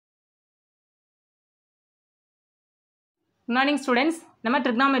Good morning students. நம்ம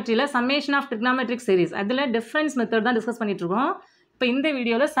trigonometryல summation of trigonometric series அதில் difference method தான் டிஸ்கஸ் பண்ணிட்டு இருக்கோம். இப்போ இந்த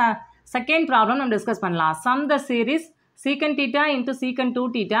வீடியோவில் செகண்ட் ப்ராப்ளம் நம்ம டிஸ்கஸ் பண்ணலாம். Sum the series secant theta into secant 2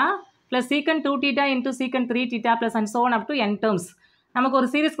 theta plus secant 2 theta into secant 3 theta plus and so on up to n terms. நமக்கு ஒரு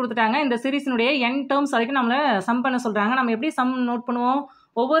சீரிஸ் கொடுத்துட்டாங்க. இந்த சீரிஸினுடைய n terms வரைக்கும் நம்மளை சம் பண்ண சொல்கிறாங்க. நம்ம எப்படி சம் நோட் பண்ணுவோம்?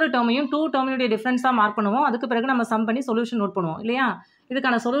 ஒவ்வொரு டேர்மையும் 2 டேர்மினுடைய டிஃப்ரென்ஸாக மார்க் பண்ணுவோம். அதுக்கு பிறகு நம்ம சம் பண்ணி சொல்யூஷன் நோட் பண்ணுவோம் இல்லையா?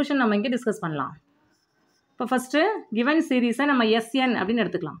 இதுக்கான சொல்யூஷன் நம்ம இங்கே டிஸ்கஸ் பண்ணலாம். இப்போ ஃபஸ்ட்டு கிவன் சீரீஸை நம்ம SN அப்படின்னு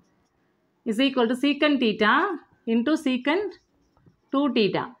எடுத்துக்கலாம். Is equal to secant theta into secant 2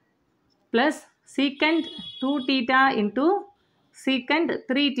 theta plus secant 2 theta into secant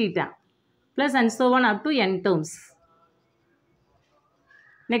 3 theta plus and so one up to n terms.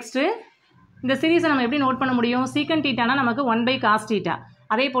 Next இந்த சீரீஸை நம்ம எப்படி நோட் பண்ண முடியும்? சீக்கண்ட் தீட்டானா நமக்கு 1/cos தீட்டா,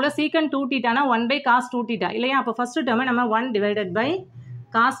 அதே போல் சீக்கண்ட் 2 தீட்டானா 1/cos 2 தீட்டா இல்லையா? அப்போ ஃபஸ்ட்டு டேர்மை நம்ம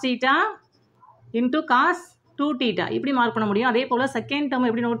 1/cos theta into cos 2 theta இப்படி மார்க் பண்ண முடியும். அதே போல் செகண்ட் டேர்ம்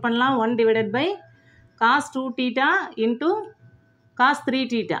எப்படி நோட் பண்ணலாம்? 1/cos 2 theta into cos 3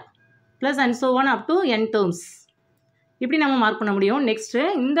 theta plus and so one up to n terms இப்படி நம்ம மார்க் பண்ண முடியும். நெக்ஸ்ட்டு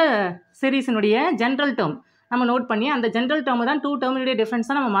இந்த சீரீஸினுடைய ஜென்ரல் டேர்ம் நம்ம நோட் பண்ணி அந்த ஜென்ரல் டேர்ம் தான் 2 டேர்மினுடைய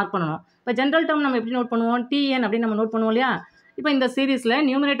டிஃப்ரென்ஸாக நம்ம மார்க் பண்ணணும். இப்போ ஜென்ரல் டேர்ம் நம்ம எப்படி நோட் பண்ணுவோம்? Tn அப்படின்னு நம்ம நோட் பண்ணுவோம் இல்லையா? இப்போ இந்த சீரீஸில்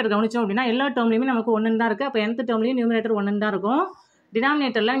நியூமரேட்டர் கவனிச்சோம் அப்படின்னா எல்லா டேர்ம்லையுமே நமக்கு 1 தான் இருக்குது. அப்போ nth டேர்ம்லையும் நியூமரேட்டர் 1 தான் இருக்கும்.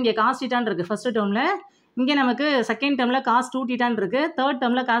 டினாமினேட்டரில் இங்கே cos தீட்டான்னு இருக்குது ஃபஸ்ட்டு டேர்மில், இங்கே நமக்கு செகண்ட் டேர்மில் cos 2 தீட்டான்னு இருக்குது, தேர்ட்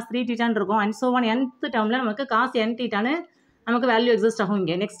டேர்மில் cos 3 தீட்டான்னு இருக்கும். அண்ட் ஸோ ஒன் nth டேர்மில் நமக்கு cos n தீட்டான்னு நமக்கு வேல்யூ எக்ஸிஸ்ட் ஆகும்.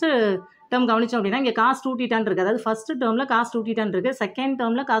 இங்கே நெக்ஸ்ட் டேர்ம் கவனிச்சோம் அப்படின்னா இங்கே cos 2 தீட்டான்னு இருக்குது, அதாவது ஃபஸ்ட்டு டேர்மில் cos 2 தீட்டான்னு இருக்குது, செகண்ட்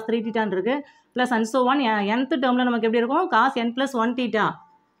டேர்மில் cos 3 தீட்டான்னு இருக்குது, plus and so one nth டேர்மில் நமக்கு எப்படி இருக்கும்? cos n + 1 தீட்டா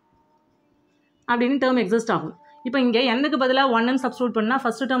அப்படின்னு டேர்ம் எக்ஸிஸ்ட் ஆகும். இப்போ இங்கே n-க்கு பதிலாக 1ன்னு சப்ஸ்டியூட் பண்ணால்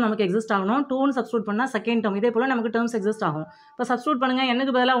ஃபஸ்ட்டு டேர்ம் நமக்கு எக்ஸிஸ்ட் ஆகணும், 2ன்னு சப்ஸ்டியூட் பண்ணால் செகண்ட் டேர்ம், இதே போல் நமக்கு டேர்ம்ஸ் எக்ஸிஸ்ட் ஆகும். இப்போ சப்ஸ்டியூட் பண்ணுங்கள்,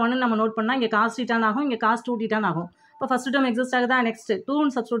 n-க்கு பதிலாக 1 நம்ம நோட் பண்ணால் இங்கே cos தீட்டான் ஆகும், இங்கே cos 2 தீட்டான் ஆகும். இப்போ ஃபஸ்ட்டு டேர்ம் எக்ஸிஸ்ட் ஆகுதா? நெக்ஸ்ட்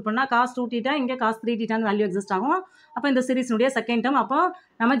 2ன்னு சப்ஸ்டியூட் பண்ணால் cos 2 தீட்டா, இங்கே cos 3 தீட்டான் வேல்யூ எக்ஸிஸ்ட் ஆகும். அப்போ இந்த சீரிஸினுடைய செகண்ட் டேர்ம், அப்போ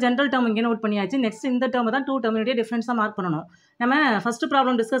நம்ம ஜென்ரல் டேர்ம் இங்கே நோட் பண்ணியாச்சு. நெக்ஸ்ட் இந்த டேர்ம் தான் 2 டேர்மினுடைய டிஃப்ரென்ஸாக மார்க் பண்ணணும். நம்ம ஃபஸ்ட்டு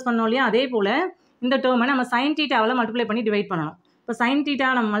ப்ராப்ளம் டிஸ்கஸ் பண்ணோம் இல்லையா? அதே போல் இந்த டேர்மை நம்ம sin தீட்டாவில் மல்டிப்ளை பண்ணி டிவைட் பண்ணணும். இப்போ sin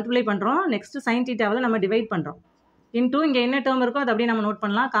தீட்டா நம்ம மல்டிப்ளை பண்ணுறோம், நெக்ஸ்ட் sin தீட்டாவில் நம்ம டிவைட் பண்ணுறோம். இன்டூ இங்கே என்ன டேர்ம் இருக்கோ அதை அப்படியே நம்ம நோட்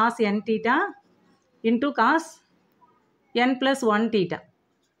பண்ணலாம். cos n theta into cos n + 1 theta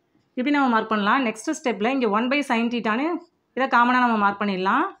இப்படி நம்ம மார்க் பண்ணலாம். நெக்ஸ்ட் ஸ்டெப்பில் இங்கே 1/sin தீட்டான்னு இதை காமனாக நம்ம மார்க்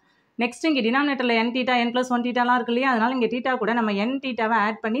பண்ணிடலாம். நெக்ஸ்ட் இங்கே டினாமினேட்டரில் n தீட்டா n + 1 தீட்டாலாம் இருக்கு இல்லையா? அதனால் இங்கே தீட்டா கூட நம்ம n தீட்டாவை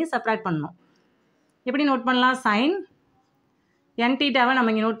ஆட் பண்ணி சப்ராக்ட் பண்ணணும். எப்படி நோட் பண்ணலாம்? sin n தீட்டாவை நம்ம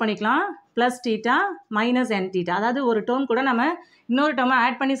இங்கே நோட் பண்ணிக்கலாம், plus theta minus n theta, அதாவது ஒரு டேர்ம் கூட நம்ம இன்னொரு டேர்மை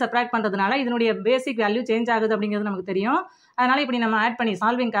ஆட் பண்ணி சப்ராக்ட் பண்ணுறதுனால இதனுடைய பேசிக் வேல்யூ சேஞ்ச் ஆகுது அப்படிங்கிறது நமக்கு தெரியும். அதனால் இப்படி நம்ம ஆட் பண்ணி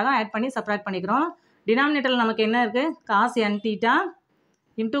சால்விங்காக ஆட் பண்ணி சப்ராக்ட் பண்ணிக்கிறோம். டினாமினேட்டரில் நமக்கு என்ன இருக்குது? cos n theta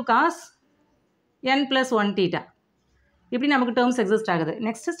into cos n + 1 theta இப்படி நமக்கு டேர்ம்ஸ் எக்ஸிஸ்ட் ஆகுது.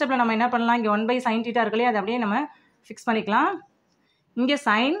 நெக்ஸ்ட் ஸ்டெப்பில் நம்ம என்ன பண்ணலாம்? இங்கே 1/sin தீட்டா இருக்கு இல்லையா? அதை அப்படியே நம்ம ஃபிக்ஸ் பண்ணிக்கலாம். இங்கே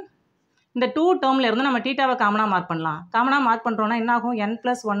sin இந்த 2 டேர்மில் இருந்து நம்ம தீட்டாவை காமனாக மார்க் பண்ணலாம். காமனாக மார்க் பண்ணுறோன்னா என்ன ஆகும்? n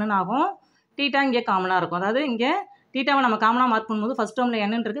 + 1 ஆகும். தீட்டா இங்கே காமனாக இருக்கும், அதாவது இங்கே தீட்டாவை நம்ம காமனாக மார்க் பண்ணும்போது ஃபஸ்ட் டேர்மில்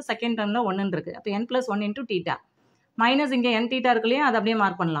n இருக்குது, செகண்ட் டேர்மில் 1 இருக்குது. அப்போ n + 1 × தீட்டா மைனஸ் இங்கே n தீட்டா இருக்கு இல்லையா? அதை அப்படியே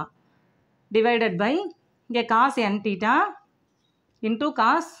மார்க் பண்ணலாம். டிவைடட் பை இங்கே cos n theta into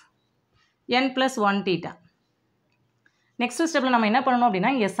cos n + 1 theta. Next ஸ்டெப்பில் நம்ம என்ன பண்ணணும்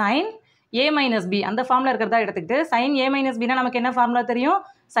அப்படின்னா இங்கே sin a - b அந்த ஃபார்முலா இருக்கிறதா எடுத்துக்கிட்டு sin a - bனா நமக்கு என்ன ஃபார்முலா தெரியும்?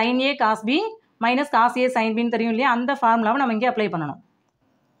 sin a cos b minus cos a sin bன்னு தெரியும் இல்லையா? அந்த ஃபார்முலாவை நம்ம இங்கே அப்ளை பண்ணணும்.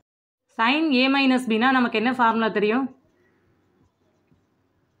 sin a - bனா நமக்கு என்ன ஃபார்முலா தெரியும்?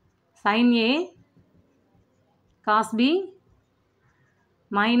 sin a cos b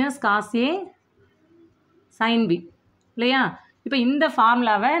minus cos a sin b இல்லையா? இப்போ இந்த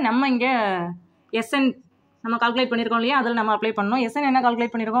ஃபார்முலாவை நம்ம இங்கே SN நம்ம கால்குலேட் பண்ணியிருக்கோம் இல்லையா? அதில் நம்ம அப்ளை பண்ணணும். SN என்ன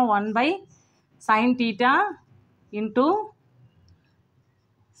கால்குலேட் பண்ணியிருக்கோம்? 1/sin theta into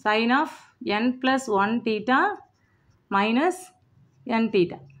sin of n + 1 theta minus n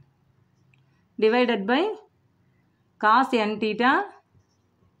theta divided by cos n theta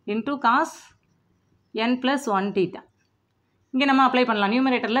into cos n + 1 theta. இங்கே நம்ம அப்ளை பண்ணலாம்.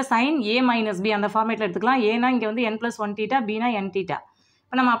 நியூமரேட்டரில் sin a - b அந்த ஃபார்மேட்டில் எடுத்துக்கலாம். ஏன்னா இங்கே வந்து n + 1 theta, bனா n theta.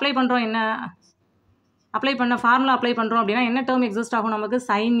 இப்போ நம்ம அப்ளை பண்ணுறோம், என்ன அப்ளை பண்ண ஃபார்முலா அப்ளை பண்ணுறோம் அப்படின்னா என்ன டேர்ம் எக்ஸிஸ்ட் ஆகும்? நமக்கு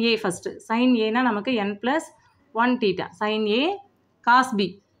sin a ஃபஸ்ட்டு. sin aனா நமக்கு n + 1 theta, sin a cos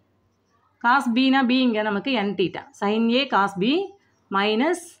b, cos bனா b இங்கே நமக்கு n theta, sin a cos b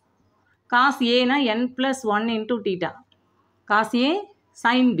minus cos a na n + 1 × theta, cos a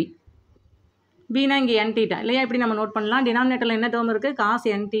sin b, b na இங்கே n theta இல்லையா? இப்படி நம்ம note பண்ணலாம். டினாமினேட்டரில் என்ன டேர்ம் இருக்குது? cos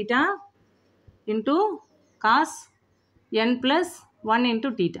n theta into cos n + 1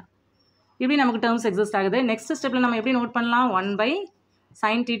 × theta இப்படி நமக்கு டேர்ம்ஸ் எக்ஸிஸ்ட் ஆகுது. நெக்ஸ்ட் ஸ்டெப்பில் நம்ம எப்படி நோட் பண்ணலாம்?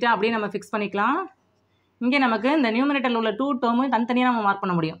 1/sin θ அப்படியே நம்ம ஃபிக்ஸ் பண்ணிக்கலாம். இங்கே நமக்கு இந்த நியூமரேட்டரில் உள்ள 2 டேர்மு தனித்தனியாக நம்ம மார்க்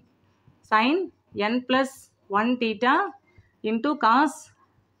பண்ண முடியும். sin n plus 1 θ into cos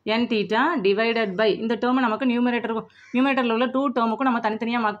n θ divided by இந்த டேர்மு நமக்கு நியூமரேட்டரில் உள்ள 2 டேர்முக்கும் நம்ம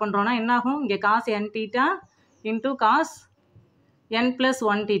தனித்தனியாக மார்க் பண்ணுறோன்னா என்னாகும்? இங்கே cos n θ into cos n plus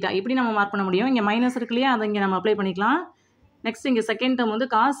 1 θ இப்படி நம்ம மார்க் பண்ண முடியும். இங்கே மைனஸ் இருக்கு இல்லையா, அதை இங்கே நம்ம அப்ளை பண்ணிக்கலாம். நெக்ஸ்ட் இங்கே செகண்ட் டேர்ம் வந்து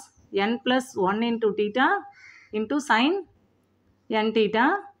cos n plus 1 into θ into sin n θ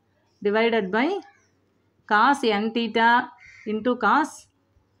divided by cos n θ into cos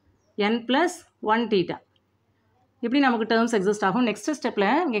n plus 1 θ இப்படி நமக்கு டேர்ம்ஸ் எக்ஸிஸ்ட் ஆகும். நெக்ஸ்ட் ஸ்டெப்பில்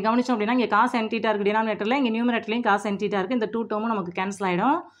இங்கே கவனிச்சோம் அப்படின்னா இங்கே cos n θ இருக்குது டினாமினேட்டரில், இங்கே நியூமரேட்டர்லையும் cos n θ இருக்குது. இந்த 2 டேர்மும் நமக்கு கேன்சல்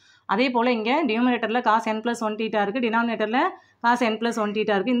ஆகிடும். அதே போல் இங்கே நியூமரேட்டரில் cos n plus 1 θ இருக்குது, டினாமினேட்டரில் cos n plus 1 θ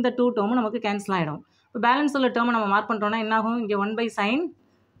இருக்குது. இந்த 2 டேர்மும் நமக்கு கேன்சல் ஆகிடும். இப்போ பேலன்ஸ் உள்ள டேர்மை நம்ம மார்க் பண்ணுறோன்னா என்னாகும்? இங்கே 1/sin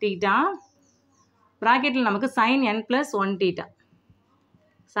θ ப்ராக்கெட்டில் நமக்கு sin n plus 1 θ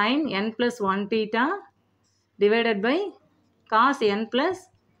sin n plus 1 θ divided by cos n plus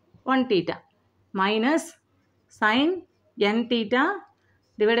 1 θ minus sin n θ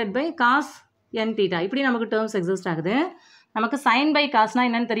divided by cos n θ இப்படி நமக்கு டேர்ம்ஸ் எக்ஸிஸ்ட் ஆகுது. நமக்கு sin by cosனா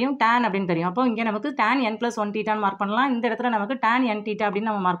என்னன்னு தெரியும்? tan அப்படின்னு தெரியும். அப்போ இங்கே நமக்கு tan n plus 1 θன்னு மார்க் பண்ணலாம். இந்த இடத்துல நமக்கு tan n θ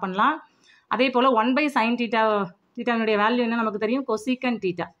அப்படின்னு நம்ம மார்க் பண்ணலாம். அதே போல் 1/sin θனுடைய வேல்யூ என்ன நமக்கு தெரியும்?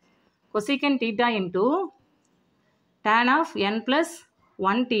 cosecant θ into tan of n plus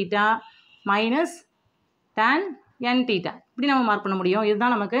 1 θ minus tan n θ இப்படி நம்ம மார்க் பண்ண முடியும்.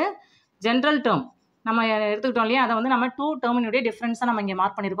 இதுதான் நமக்கு ஜென்ரல் டேர்ம் நம்ம எடுத்துக்கிட்டோம் இல்லையா, அதை வந்து நம்ம 2 டேர்மினுடைய டிஃப்ரென்ஸை நம்ம இங்கே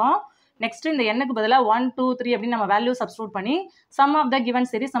மார்க் பண்ணியிருக்கோம். நெக்ஸ்ட் இந்த எண்ணுக்கு பதிலாக 1 2 3 அப்படின்னு நம்ம வேல்யூ சப்ஸ்டியூட் பண்ணி some of the given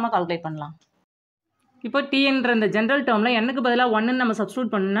series நம்ம கால்குலேட் பண்ணலாம். இப்போ டிஎன்ற இந்த ஜென்ரல் டேர்மில் எண்ணுக்கு பதிலாக 1ன்னு நம்ம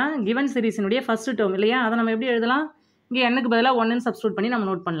சப்ஸ்டியூட் பண்ணோம்னா கிவன் சீரிஸினுடைய ஃபர்ஸ்ட் டேர்ம் இல்லையா, அதை நம்ம எப்படி எழுதலாம்? இங்கே எண்ணுக்கு பதிலாக 1ன்னு சப்ஸ்டியூட் பண்ணி நம்ம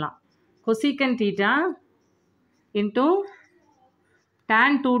நோட் பண்ணலாம். cosecant θ into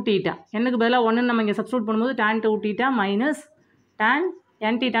tan 2 θ எண்ணுக்கு பதிலாக 1ன்னு நம்ம இங்கே சப்ஸ்டியூட் பண்ணும்போது tan 2 θ மைனஸ் tan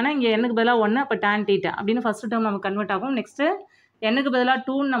n θனா இங்கே எண்ணுக்கு பதிலாக 1 அப்போ tan θ அப்படின்னு ஃபஸ்ட்டு டேர்ம் நமக்கு கன்வெர்ட் ஆகும். நெக்ஸ்ட்டு எண்ணுக்கு பதிலாக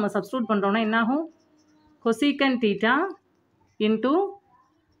 2ன்னு நம்ம சப்ஸ்டியூட் பண்ணுறோன்னா என்னாகும்? cosecant θ into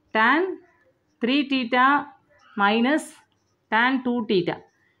tan 3 θ minus tan 2 θ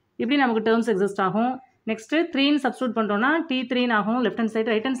இப்படி நமக்கு டேர்ம்ஸ் எக்ஸிஸ்ட் ஆகும். நெக்ஸ்ட்டு 3ன்னு சப்ஸ்டியூட் பண்ணுறோன்னா t3ன்னு ஆகும். Left hand side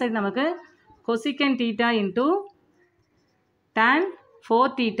right hand side நமக்கு cosecant θ into tan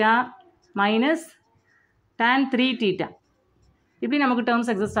 4 θ minus tan 3 θ இப்படி நமக்கு டேர்ம்ஸ்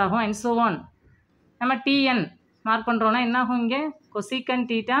எக்ஸிஸ்ட் ஆகும். And so on. நம்ம tn மார்க் பண்ணுறோன்னா என்ன ஆகும்? இங்கே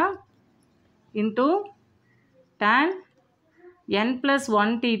cosecant θ into tan n plus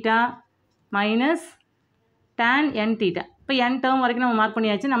 1 θ minus tan n θ இப்போ n டேர்ம் வரைக்கும் நம்ம மார்க்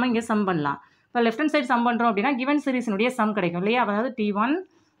பண்ணியாச்சு. நம்ம இங்கே சம் பண்ணலாம். இப்போ லெஃப்ட் ஹேண்ட் சைடு சம் பண்ணுறோம் அப்படின்னா கிவன் சீரிஸினுடைய சம் கிடைக்கும் இல்லையா, அதாவது t1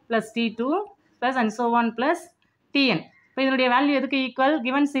 plus t2 plus and so one plus tn. இப்போ இதனுடைய வேல்யூ எதுக்கு ஈக்குவல்?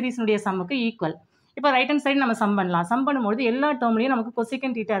 Given சீரிஸினுடைய சம்முக்கு equal. இப்போ ரைட் ஹேண்ட் சைடு நம்ம சம் பண்ணலாம். சம் பண்ணும்போது எல்லா டேர்ம்லையும் நமக்கு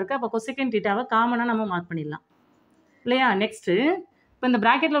cosecant θ இருக்குது. அப்போ cosecant θவை காமனாக நம்ம மார்க் பண்ணிடலாம் இல்லையா. நெக்ஸ்ட்டு இப்போ இந்த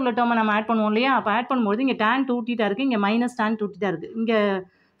ப்ராக்கெட்டில் உள்ள டேர்மை நம்ம ஆட் பண்ணுவோம் இல்லையா, அப்போ ஆட் பண்ணும்போது இங்கே tan 2 θ இருக்குது, இங்கே மைனஸ் tan 2 θ இருக்குது. இங்கே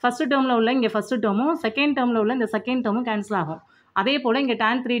ஃபஸ்ட்டு டேர்மில் உள்ள இங்கே ஃபஸ்ட்டு டேர்மும் செகண்ட் டேர்மில் உள்ள இந்த செகண்ட் டேர்மும் கேன்சல் ஆகும். அதே போல் இங்கே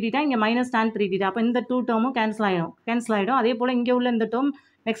tan 3 θ இங்கே மைனஸ் tan 3 θ அப்போ இந்த 2 டேர்மும் கேன்சல் ஆகிடும். அதே போல் இங்கே உள்ள இந்த டேர்ம்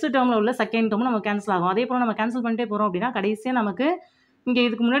நெக்ஸ்ட் டேர்மில் உள்ள செகண்ட் டேர்மும் நமக்கு கேன்சல் ஆகும். அதே போல் நம்ம கேன்சல் பண்ணிட்டே போகிறோம் அப்படின்னா கடைசியாக நமக்கு இங்கே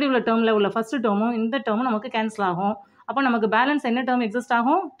இதுக்கு முன்னாடி உள்ள டேர்மில் உள்ள ஃபஸ்ட்டு டேர்மும் இந்த டேர்மும் நமக்கு கேன்சல் ஆகும். அப்போ நமக்கு பேலன்ஸ் என்ன டேர்ம் எக்ஸிஸ்ட்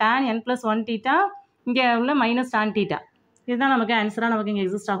ஆகும்? tan n plus 1 θ இங்கே உள்ள மைனஸ் tan θ இதுதான் நமக்கு ஆன்சராக நமக்கு இங்கே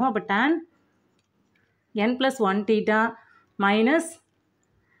எக்ஸிஸ்ட் ஆகும். அப்போ tan n plus 1 θ minus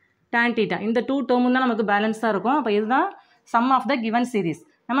tan θ இந்த 2 டேர்மும் தான் நமக்கு பேலன்ஸாக இருக்கும். அப்போ இதுதான் some of the given series.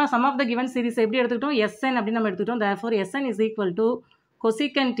 நம்ம some of the given series எப்படி எடுத்துக்கிட்டோம்? Sn அப்படின்னு நம்ம எடுத்துக்கிட்டோம். therefore Sn is equal to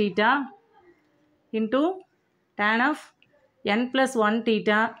cosecant θ into tan of n plus 1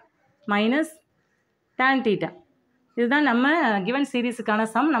 θ minus tan θ இதுதான் நம்ம கிவன் சீரிஸுக்கான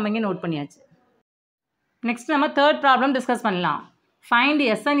சம் நம்ம இங்கே நோட் பண்ணியாச்சு. நெக்ஸ்ட் நம்ம தேர்ட் ப்ராப்ளம் டிஸ்கஸ் பண்ணலாம். Find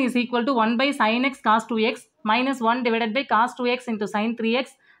Sn is equal to 1/sin x cos 2x minus 1 divided by cos 2x into sin 3x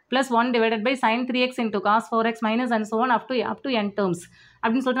plus 1 divided by sin 3x into cos 4x minus and so on up to n terms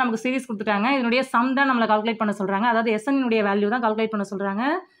அப்படின்னு சொல்லிட்டு நமக்கு series கொடுத்துட்டாங்க. இதனுடைய some தான் நம்மளை calculate பண்ண சொல்கிறாங்க. அதாவது Sn-உடைய வேல்யூ தான் கால்குலேட் பண்ண சொல்கிறாங்க.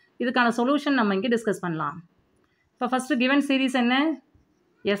 இதுக்கான சொல்யூஷன் நம்ம இங்கே டிஸ்கஸ் பண்ணலாம். இப்போ ஃபஸ்ட்டு கிவன் சீரிஸ் என்ன?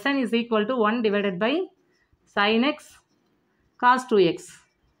 Sn is equal to 1 divided by sin x cos 2x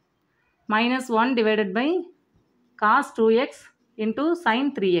minus 1 divided by cos 2x into sin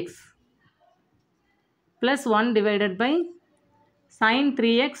 3x plus 1 divided by sin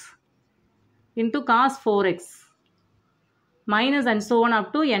 3x into cos 4x minus and so on up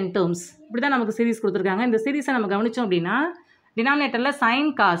to n terms. இப்படி தான் நமக்கு series கொடுத்துருக்காங்க. இந்த சீரிஸை நம்ம கவனித்தோம் அப்படின்னா டினாமினேட்டரில் sin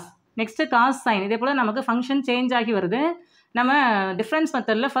cos next cos sign. இதே போல் நமக்கு ஃபங்க்ஷன் சேஞ்ச் ஆகி வருது. நம்ம டிஃப்ரென்ஸ்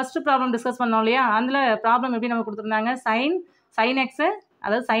மெத்தடில் ஃபஸ்ட்டு ப்ராப்ளம் டிஸ்கஸ் பண்ணோம் இல்லையா, அதில் ப்ராப்ளம் எப்படி நம்ம கொடுத்துருந்தாங்க, சைன் எக்ஸு,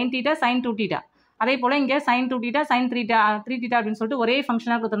 அதாவது சைன் தீட்டா சைன் 2 தீட்டா. அதே போல் இங்கே சைன் 2 தீட்டா சைன் 3 தீட்டா அப்படின்னு சொல்லிட்டு ஒரே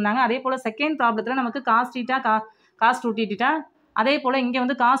ஃபங்க்ஷனாக கொடுத்துருந்தாங்க. அதே போல் செகண்ட் ப்ராப்ளத்தில் நமக்கு காஸ் தீட்டா காஸ் 2 தீட்டா, அதே போல் இங்கே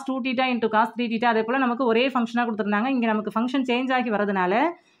வந்து cos 2 theta into cos 3 theta, அதே போல் நமக்கு ஒரே ஃபங்க்ஷனாக கொடுத்துருந்தாங்க. இங்கே நமக்கு ஃபங்க்ஷன் சேஞ்ச் ஆகி வரதுனால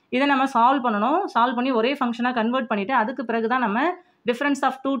இதை நம்ம சால்வ் பண்ணணும். சால்வ் பண்ணி ஒரே ஃபங்க்ஷனாக கன்வெர்ட் பண்ணிவிட்டு அதுக்கு பிறகு தான் நம்ம டிஃப்ரென்ஸ்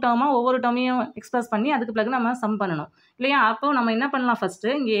ஆஃப் 2 டேர்மாக ஒவ்வொரு டேர்மையும் எக்ஸ்பிரஸ் பண்ணி அதுக்கு பிறகு நம்ம சம் பண்ணணும் இல்லையா. அப்போ நம்ம என்ன பண்ணலாம், ஃபஸ்ட்டு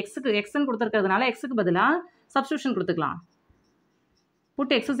இங்கே எக்ஸ்ன்னு கொடுத்துருக்கிறதுனால எக்ஸுக்கு பதிலாக சப்ஸ்டியூஷன் கொடுத்துக்கலாம்.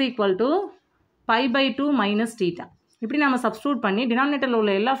 Put X is equal to π/2 minus theta. இப்படி நம்ம சப்ஸ்டியூட் பண்ணி டினாமினேட்டரில்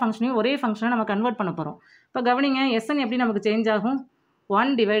உள்ள எல்லா ஃபங்க்ஷனையும் ஒரே ஃபங்க்ஷனை நம்ம கன்வெர்ட் பண்ண போகிறோம். இப்போ கவனிங்க, எஸ்என் எப்படி நமக்கு சேஞ்ச் ஆகும்,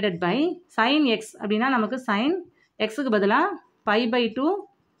 1 டிவைடட் பை சைன் எக்ஸ் அப்படின்னா நமக்கு சைன் எக்ஸுக்கு பதிலாக π/2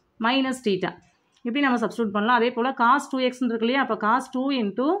 மைனஸ் தீட்டா. இப்படி நம்ம சப்ஸ்டியூட் பண்ணலாம். அதே போல் காஸ் 2x இருக்கு இல்லையா, அப்போ காஸ் 2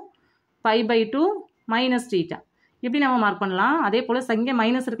 இன்ட்டு π/2 மைனஸ் தீட்டா இப்படி நம்ம மார்க் பண்ணலாம். அதே போல் இங்கே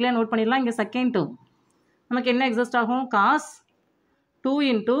மைனஸ் இருக்கு இல்லையா, நோட் பண்ணிடலாம். இங்கே செகண்ட் டேர்ம் நமக்கு என்ன எக்ஸிஸ்ட் ஆகும், காஸ் 2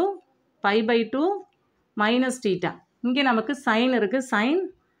 இன்ட்டு π/2 மைனஸ் தீட்டா. இங்கே நமக்கு சைன் இருக்குது, சைன்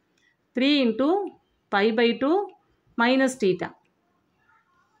 3 இன்ட்டு π/2 மைனஸ் தீட்டா.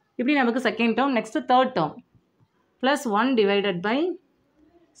 இப்படி நமக்கு second term. Next third term plus 1 divided by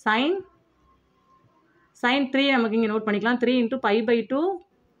sign 3 நமக்கு இங்கே நோட் பண்ணிக்கலாம், 3 into π/2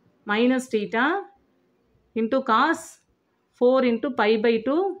 minus theta into cos 4 into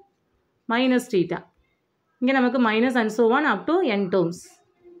π/2 minus theta. இங்கே நமக்கு minus and so on up to n terms.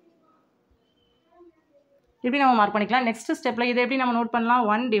 இப்படி நம்ம மார்க் பண்ணிக்கலாம். நெக்ஸ்ட் ஸ்டெப்பில் இதை எப்படி நம்ம நோட் பண்ணலாம்,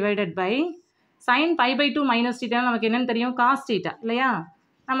 1 divided by sign π/2 minus theta நமக்கு என்னென்னு தெரியும், காஸ் தீட்டா இல்லையா,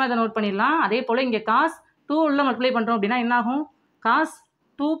 நம்ம அதை நோட் பண்ணிடலாம். அதே போல் இங்கே காஸ் 2 உள்ள மல்டிப்ளை பண்ணுறோம் அப்படின்னா என்னாகும், காஸ்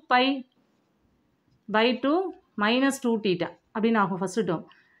 2π/2 மைனஸ் 2 தீட்டா அப்படின்னு ஆகும் ஃபஸ்ட்டு டேர்ம்.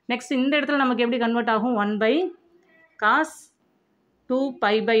 நெக்ஸ்ட் இந்த இடத்துல நமக்கு எப்படி கன்வெர்ட் ஆகும், 1 by cos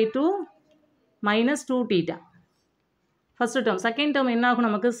 2π/2 minus 2 theta first term. Second term என்ன ஆகும்,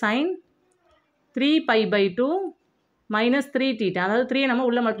 நமக்கு சைன் 3π/2 மைனஸ் 3 தீட்டா, அதாவது 3 நம்ம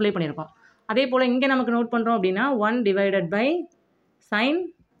உள்ளே மல்டிப்ளை பண்ணியிருக்கோம். அதே போல் இங்கே நமக்கு நோட் பண்ணுறோம் அப்படின்னா 1 divided by sign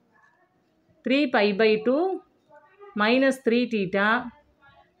 3π/2 minus 3 theta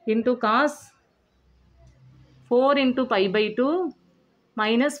into cos 4 into π/2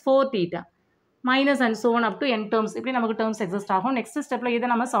 minus 4 theta minus and so one up to n terms. இப்படி நமக்கு டேர்ம்ஸ் எக்ஸிஸ்ட் ஆகும். நெக்ஸ்ட் ஸ்டெப்பில் இதை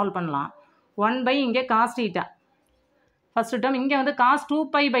நம்ம சால்வ் பண்ணலாம். 1 பை இங்கே காஸ் தீட்டா ஃபஸ்ட்டு டேர்ம், இங்கே வந்து காஸ்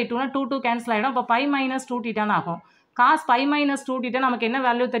 2π/2னா 2 கேன்சல் ஆகிடும். அப்போ π மைனஸ் 2 தீட்டான்னு ஆகும். காஸ் π மைனஸ் 2 தீட்டா நமக்கு என்ன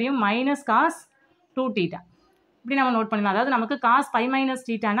வேல்யூ தெரியும், மைனஸ் காஸ் 2 தீட்டா. இப்படி நம்ம நோட் பண்ணலாம். அதாவது நமக்கு cos π minus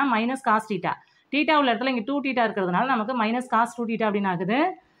தீட்டானா minus cos theta, theta உள்ள இடத்துல இங்கே 2 தீட்டா இருக்கிறதுனால நமக்கு மைனஸ் காஸ் 2 தீட்டா அப்படின்னு ஆகுது.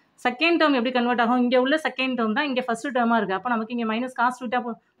 செகண்ட் டேர்ம் எப்படி கன்வெர்ட் ஆகும், இங்கே உள்ள செகண்ட் டேர்ம் தான் இங்கே ஃபஸ்ட்டு டேர்மாக இருக்குது. அப்போ நமக்கு இங்கே மைனஸ் காஸ்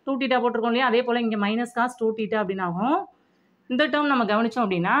 2 தீட்டா போட்டிருக்கோம் இல்லையா, அதே போல் இங்கே மைனஸ் காஸ் 2 தீட்டா அப்படின்னு ஆகும். இந்த டேர்ம் நம்ம கவனித்தோம்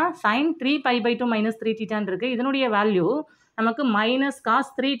அப்படின்னா சைன் 3π/2 மைனஸ் 3 தீட்டான்னு இருக்குது. இதனுடைய வேல்யூ நமக்கு மைனஸ் காஸ்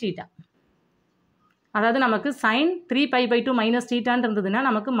 3 தீட்டா. அதாவது நமக்கு சைன் 3π/2 மைனஸ் தீட்டான்னு இருந்ததுன்னா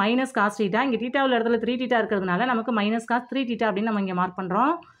நமக்கு மைனஸ் காஸ் தீட்டா, இங்கே தீட்டா உள்ள இடத்துல 3 தீட்டா இருக்கிறதுனால நமக்கு மைனஸ் காஸ் 3 தீட்டா அப்படின்னு நம்ம இங்கே மார்க்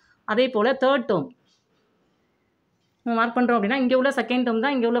பண்ணுறோம். அதே போல் தேர்ட் டேர்ம் நம்ம மார்க் பண்ணுறோம் அப்படின்னா இங்கே உள்ள செகண்ட் டேர்ம்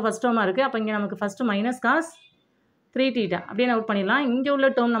தான் இங்கே உள்ள ஃபஸ்ட் டேர்மாக இருக்குது. அப்போ இங்கே நமக்கு ஃபஸ்ட்டு மைனஸ் காஸ் 3 தீட்டா அப்படியே நோட் பண்ணிடலாம். இங்கே உள்ள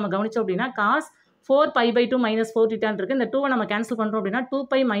டேர்ம் நம்ம கவனித்தோம் அப்படின்னா காஸ் 4π/2 மைனஸ் 4 தீட்டான்னு இருக்குது. இந்த 2வை நம்ம கேன்சல் பண்ணுறோம் அப்படின்னா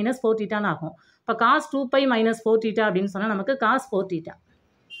 2π மைனஸ் 4 தீட்டான்னு ஆகும். இப்போ காஸ் 2π மைனஸ் 4 தீட்டா அப்படின்னு சொன்னால் நமக்கு காஸ் 4 தீட்டா.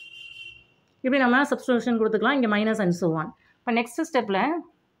 இப்படி நம்ம சப்ஸ்டியூஷன் கொடுத்துக்கலாம். இங்கே மைனஸ் அண்ட் ஸோ ஆன். இப்போ நெக்ஸ்ட் ஸ்டெப்பில்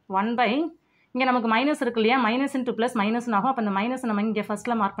 1 பை இங்கே நமக்கு மைனஸ் இருக்கு இல்லையா, மைனஸ் இன்ட்டு ப்ளஸ் மைனஸ்னு ஆகும். அப்போ அந்த மைனஸ் நம்ம இங்கே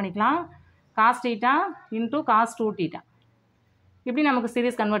ஃபஸ்ட்டில் மார்க் பண்ணிக்கலாம், cos theta into cos 2 theta. இப்படி நமக்கு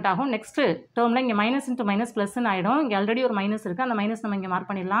சீரிஸ் கன்வெர்ட் ஆகும். நெக்ஸ்ட்டு டேர்மில் இங்கே மைனஸ் இன்ட்டு மைனஸ் ப்ளஸ்ன்னு ஆகிடும். இங்கே ஆல்ரெடி ஒரு மைனஸ் இருக்குது, அந்த மைனஸ் நம்ம இங்கே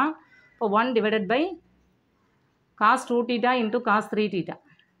மார்க் பண்ணிடலாம். இப்போ 1 divided by cos 2 theta into cos 3 theta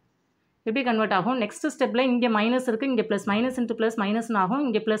எப்படி கன்வெர்ட் ஆகும். நெக்ஸ்ட் ஸ்டெப்பில் இங்கே மைனஸ் இருக்குது, இங்கே ப்ளஸ், மைனஸ் இன்ட்டு ப்ளஸ் மைனஸ்னு ஆகும்.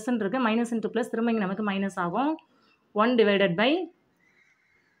 இங்கே ப்ளஸ்ன்னு இருக்குது, மைனஸ் இன்ட்டு ப்ளஸ் திரும்ப இங்கே நமக்கு மைனஸ் ஆகும். 1 divided by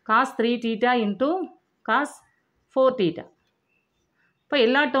cos 3 theta into cos 4 theta. இப்போ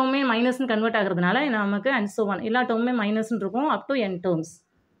எல்லா டேர்முமே மைனஸ்ன்னு கன்வெர்ட் ஆகிறதுனால நமக்கு அண்ட் ஸோ ஒன் எல்லா டேர்முமே மைனஸ்ன்னு இருக்கும் அப் டு n டேர்ம்ஸ்.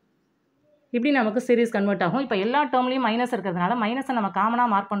 இப்படி நமக்கு சீரிஸ் கன்வெர்ட் ஆகும். இப்போ எல்லா டேர்ம்லேயும் மைனஸ் இருக்கிறதுனால மைனஸை நம்ம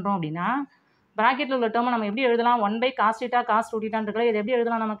காமனாக மார்க் பண்ணுறோம் அப்படின்னா ப்ராக்கெட்டில் உள்ள டேர்மை நம்ம எப்படி எழுதலாம், 1 பை காஸ் தீட்டா காஸ் 2 தீட்டான்னு இருக்கிற இது எப்படி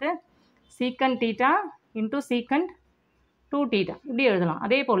எழுதலாம், நமக்கு secant theta into secant 2 theta இப்படி எழுதலாம்.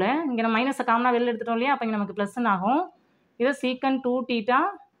 அதே போல் இங்கே நம்ம மைனஸை காமனாக வெளில எடுத்துட்டோம் இல்லையா, அப்போ இங்கே நமக்கு ப்ளஸ்ன்னு ஆகும். இது secant 2 theta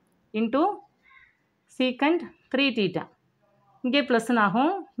into secant 3 theta இங்கே ப்ளஸ்ன்னு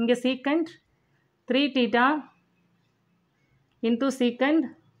ஆகும். இங்கே secant 3 theta into secant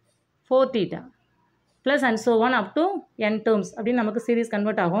 4 theta plus and so one up to n terms அப்படின்னு நமக்கு சீரிஸ்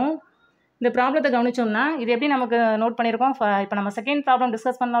கன்வெர்ட் ஆகும். இந்த ப்ராப்ளத்தை கவனிச்சோம்னா இது எப்படி நமக்கு நோட் பண்ணியிருக்கோம். இப்போ நம்ம செகண்ட் ப்ராப்ளம்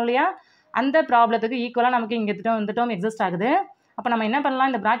டிஸ்கஸ் பண்ணோம் இல்லையா, அந்த ப்ராப்ளத்துக்கு ஈக்குவலாக நமக்கு இங்கே இந்த டேர்ம் எக்ஸிஸ்ட் ஆகுது. அப்போ நம்ம என்ன பண்ணலாம்,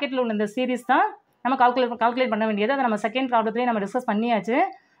 இந்த ப்ராக்கெட்டில் உள்ள இந்த சீரிஸ் தான் நம்ம கால்குலேட் பண்ண வேண்டியது. அதை நம்ம செகண்ட் ப்ராப்ளத்துலேயே நம்ம டிஸ்கஸ் பண்ணியாச்சு.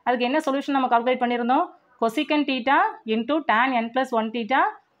 அதுக்கு என்ன சொல்யூஷன் நம்ம கால்குலேட் பண்ணியிருந்தோம், கொசிகன் theta into tan n + 1 theta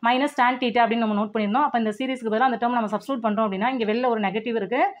minus tan theta அப்படின்னு நம்ம நோட் பண்ணியிருந்தோம். அப்போ இந்த சீரிஸ்க்கு பதிலாக அந்த டேர்ம் நம்ம சப்ஸ்டியூட் பண்ணுறோம் அப்படின்னா இங்கே வெளில ஒரு நெகட்டிவ்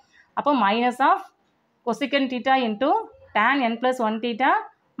இருக்குது. அப்போ minus of கொசிகன் theta into tan n + 1 theta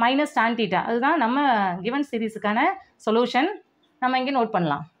minus tan theta, அதுதான் நம்ம கிவன் சீரிஸுக்கான சொல்யூஷன். நம்ம இங்கே நோட்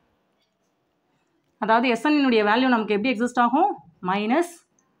பண்ணலாம். அதாவது எஸ்என்னுடைய வேல்யூ நமக்கு எப்படி எக்ஸிஸ்ட் ஆகும், minus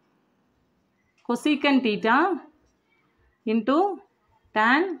கொசிகன் theta into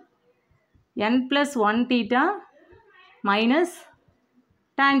tan n + 1 theta minus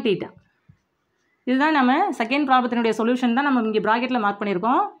tan theta. இதுதான் நம்ம செகண்ட் ப்ராப்ளத்தினுடைய சொல்யூஷன் தான் நம்ம இங்கே ப்ராக்கெட்டில் மார்க்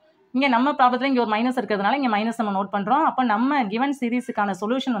பண்ணியிருக்கோம். இங்கே நம்ம ப்ராப்ளத்தில் இங்கே ஒரு மைனஸ் இருக்கிறதுனால இங்கே மைனஸ் நம்ம நோட் பண்ணுறோம். அப்போ நம்ம கிவன் சீரிஸுக்கான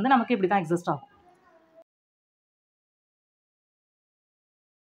சொல்யூஷன் வந்து நமக்கு இப்படி தான் எக்ஸிஸ்ட் ஆகும்.